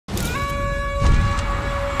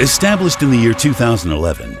Established in the year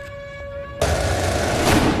 2011,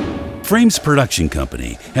 Frames Production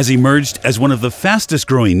Company has emerged as one of the fastest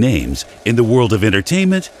growing names in the world of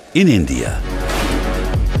entertainment in India.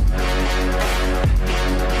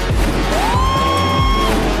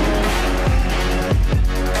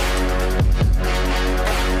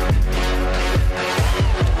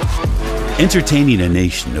 Entertaining a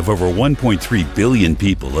nation of over 1.3 billion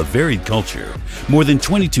people of varied culture, more than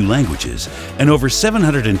 22 languages, and over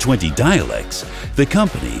 720 dialects, the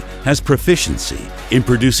company has proficiency in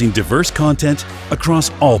producing diverse content across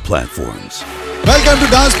all platforms. Welcome to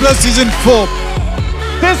Dance Plus Season 4.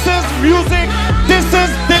 This is music. This is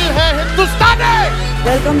Dil Hai Hindustani.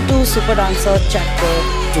 Welcome to Super Dancer Chapter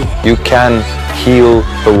 2. You can heal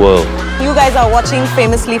the world. You guys are watching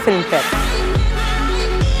Famously Film Prep.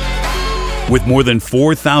 With more than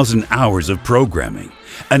 4,000 hours of programming,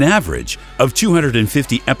 an average of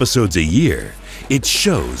 250 episodes a year, its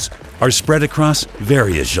shows are spread across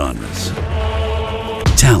various genres.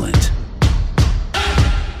 Talent.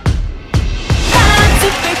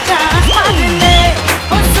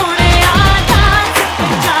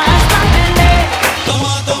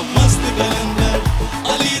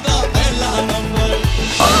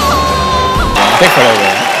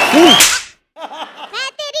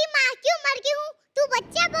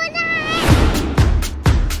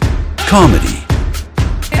 Comedy.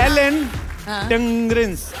 Ellen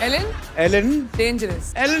Dangerous. Ellen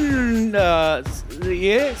Dangerous. Ellen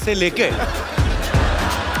ये से लेके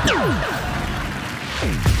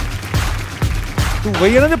तू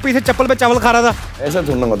वही है ना जो पीछे चप्पल पे चावल खा रहा था? ऐसा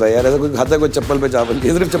थोड़ा होता है यार, ऐसा कोई खाता है कोई चप्पल पे चावल,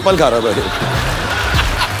 ये सिर्फ चप्पल खा रहा था।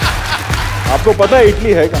 आपको पता है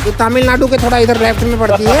इटली है तो तमिलनाडु के थोड़ा इधर लेफ्ट में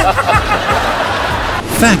पड़ती है।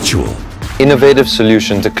 Factual. Innovative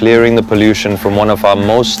solution to clearing the pollution from one of our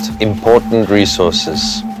most important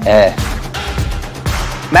resources, air.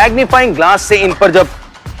 Magnifying glass से इन पर जब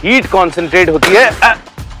हीट कॉन्सेंट्रेट होती है।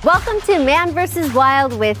 Welcome to Man vs.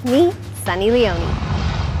 Wild with me, Sunny Leone.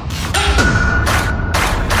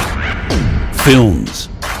 Films.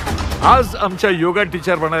 आज आमच्या योगा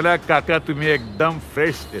टीचर बनायला काका तुम्ही एकदम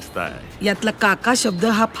फ्रेश दिसताय. यातला काका शब्द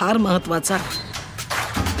हा फार महत्वाचा.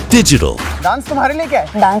 Digital. डांस तुम्हारे लिए क्या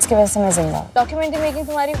है? डांस की वजह से मैं जिंदा हूँ। डॉक्यूमेंट्री मेकिंग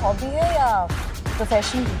तुम्हारी हॉबी है या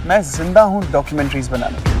प्रोफेशन? मैं जिंदा हूँ डॉक्यूमेंट्रीज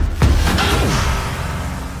बनाने।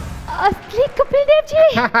 असली कपिल देव जी,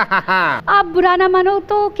 आप बुरा ना मानो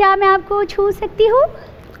तो क्या मैं आपको छू सकती हूँ?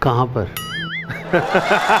 कहाँ पर?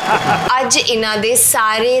 आज इना दे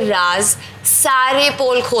सारे राज, सारे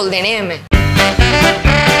पोल खोल देने हमें।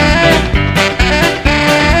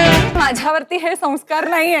 माझ्यावरती हे संस्कार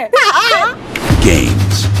नहीं है।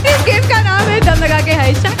 Games. इस गेम का नाम है दम लगा के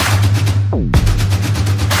हाइशा।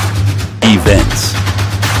 Events.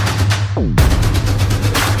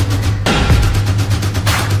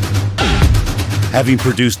 Having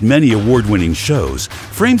produced many award-winning shows,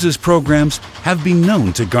 Frames' programs have been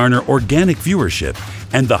known to garner organic viewership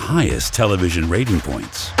and the highest television rating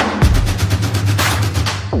points.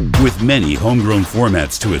 With many homegrown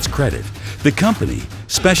formats to its credit, the company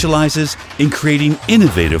specializes in creating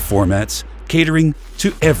innovative formats catering to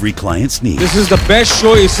every client's needs. This is the best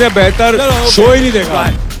show. इससे बेहतर show ही नहीं देगा.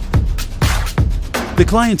 The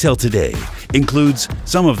clientele today includes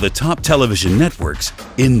some of the top television networks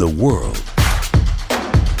in the world.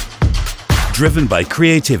 Driven by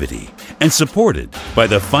creativity and supported by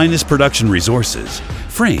the finest production resources,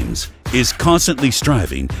 Frames is constantly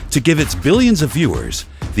striving to give its billions of viewers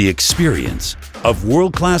the experience of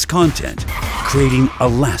world-class content, creating a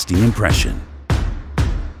lasting impression.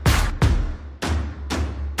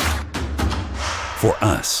 For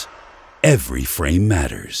us, every frame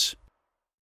matters.